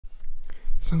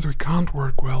Since we can't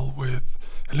work well with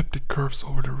elliptic curves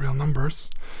over the real numbers,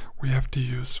 we have to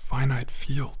use finite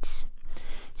fields.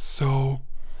 So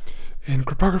in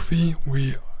cryptography,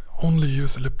 we only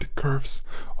use elliptic curves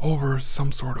over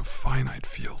some sort of finite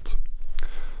field.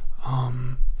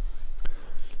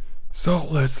 So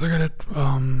let's look at it.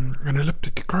 An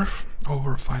elliptic curve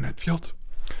over a finite field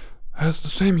has the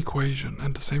same equation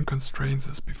and the same constraints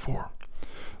as before.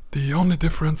 The only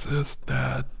difference is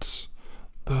that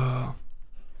the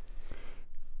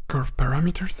curve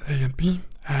parameters a and b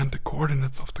and the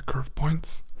coordinates of the curve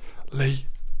points lay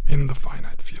in the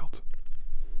finite field.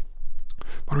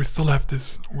 But we still have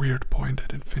this weird point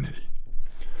at infinity.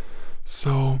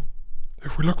 So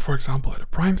if we look, for example, at a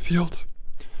prime field,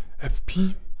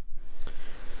 fp,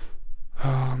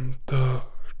 the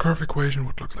curve equation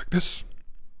would look like this.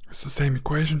 It's the same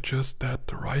equation, just that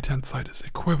the right-hand side is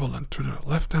equivalent to the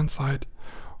left-hand side,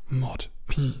 mod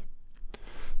p.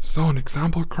 So an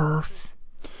example curve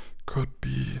could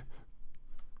be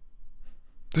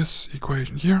this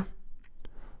equation here,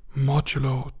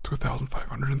 modulo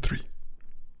 2503.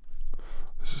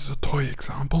 This is a toy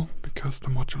example because the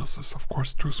modulus is of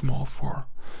course too small for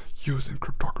use in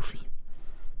cryptography.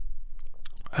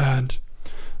 And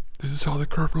this is how the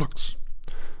curve looks.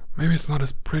 Maybe it's not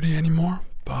as pretty anymore,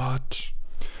 but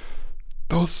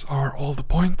those are all the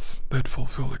points that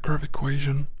fulfill the curve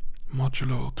equation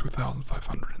modulo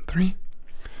 2503,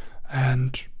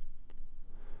 and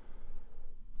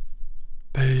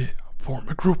they form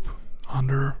a group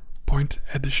under point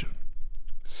addition.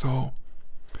 So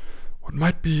what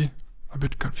might be a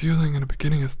bit confusing in the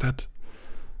beginning is that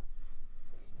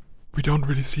we don't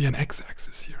really see an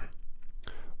x-axis here.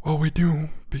 Well, we do,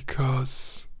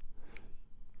 because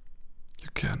you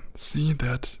can see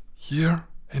that here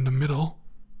in the middle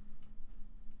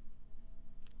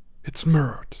it's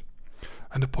mirrored,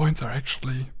 and the points are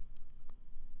actually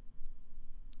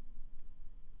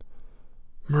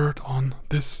mirrored on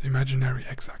this imaginary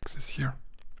x-axis here.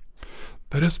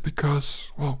 That is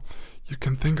because, well, you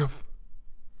can think of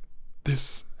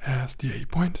this as the a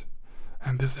point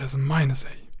and this as a minus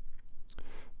a,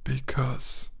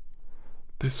 because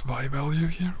this y value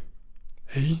here,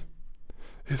 a,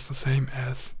 is the same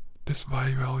as this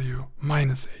y value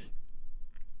minus a,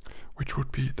 which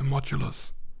would be the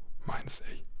modulus minus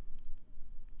a.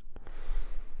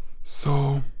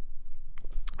 So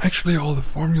actually all the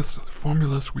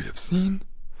formulas we have seen,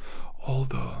 all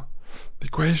the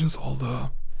equations, all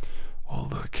the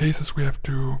cases we have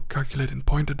to calculate in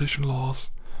point addition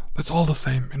laws, that's all the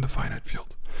same in the finite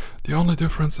field. The only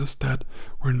difference is that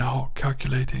we're now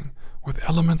calculating with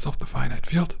elements of the finite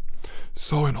field,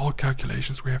 so in all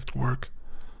calculations we have to work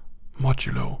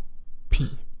modulo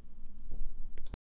p.